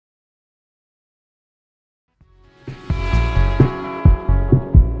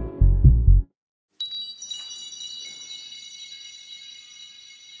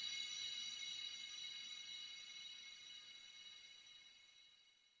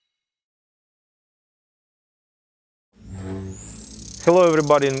Hello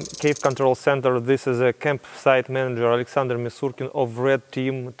everybody in Cave Control Center. This is a campsite manager Alexander Misurkin of Red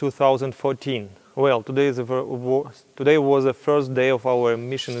Team 2014. Well, today was the first day of our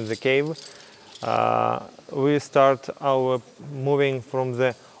mission in the cave. We start our moving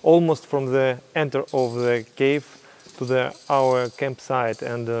almost from the enter of the cave to our campsite,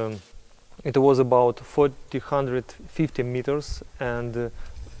 and it was about 450 meters, and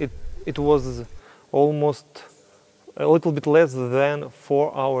it was almost a little bit less than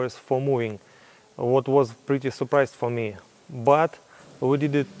 4 hours for moving, what was pretty surprised for me. But we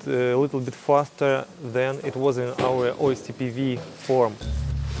did it a little bit faster than it was in our OSTPV form.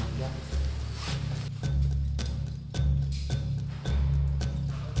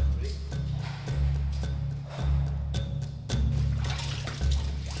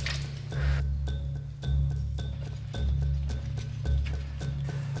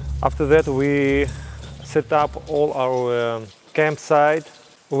 After that, we set up all our campsite.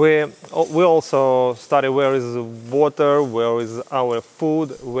 We also study where is water, where is our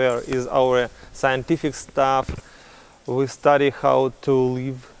food, where is our scientific stuff. We study how to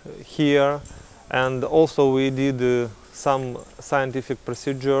live here, and also we did some scientific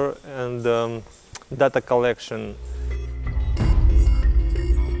procedure and data collection.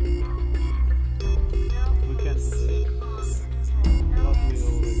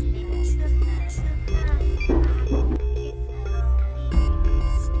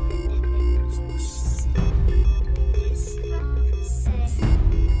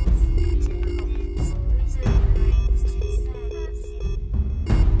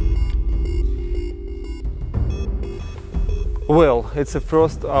 Well, it's the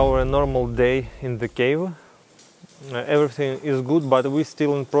first our normal day in the cave. Everything is good, but we're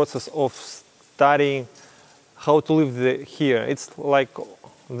still in process of studying how to live here. It's like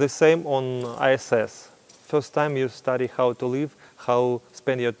the same on ISS. First time you study how to live, how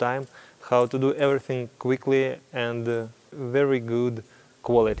spend your time, how to do everything quickly and very good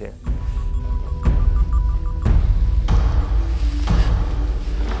quality.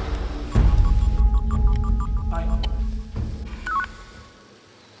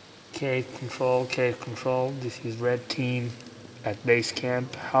 Cave control, this is Red Team at base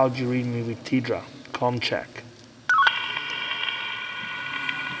camp. How'd you read me with Tidra? Com check.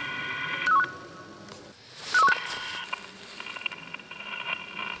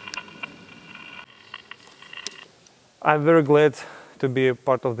 I'm very glad to be a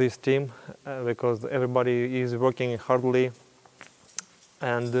part of this team because everybody is working hardly,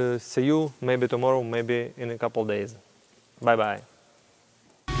 and see you maybe tomorrow, maybe in a couple days. Bye bye.